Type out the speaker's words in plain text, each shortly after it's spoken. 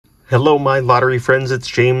Hello, my lottery friends. It's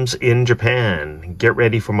James in Japan. Get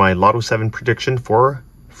ready for my LOTO7 prediction for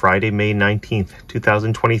Friday, May 19th,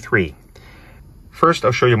 2023. First,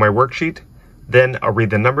 I'll show you my worksheet. Then I'll read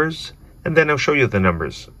the numbers. And then I'll show you the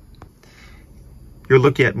numbers. You're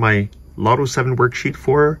looking at my LOTO7 worksheet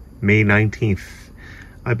for May 19th.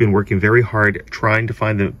 I've been working very hard trying to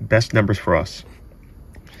find the best numbers for us.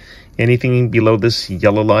 Anything below this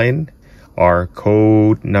yellow line are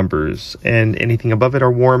code numbers, and anything above it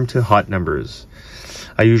are warm to hot numbers.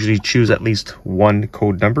 I usually choose at least one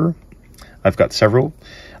code number. I've got several.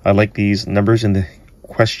 I like these numbers in the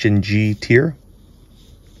question G tier,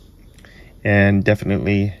 and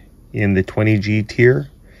definitely in the 20G tier,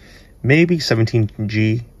 maybe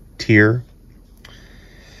 17G tier,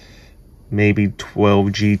 maybe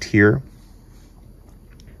 12G tier,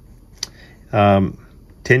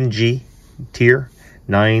 10G tier,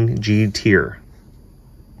 9G tier.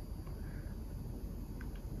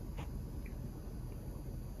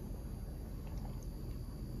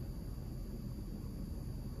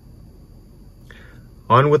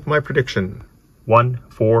 On with my prediction. 1,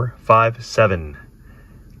 4, 5, 7,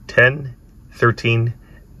 10, 13,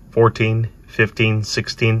 14, 15,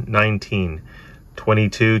 16, 19,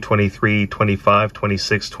 22, 23, 25,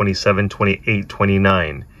 26, 27, 28,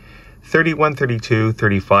 29. 31, 32,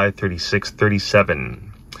 35, 36,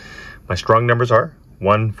 37. My strong numbers are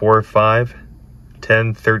 1, 4, 5,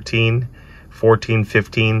 10, 13, 14,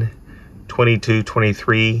 15, 22,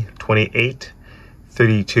 23, 28,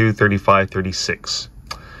 32, 35, 36.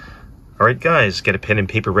 All right, guys, get a pen and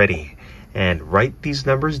paper ready and write these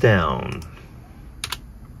numbers down.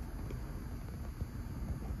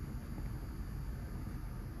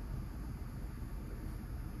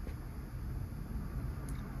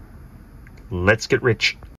 Let's get rich.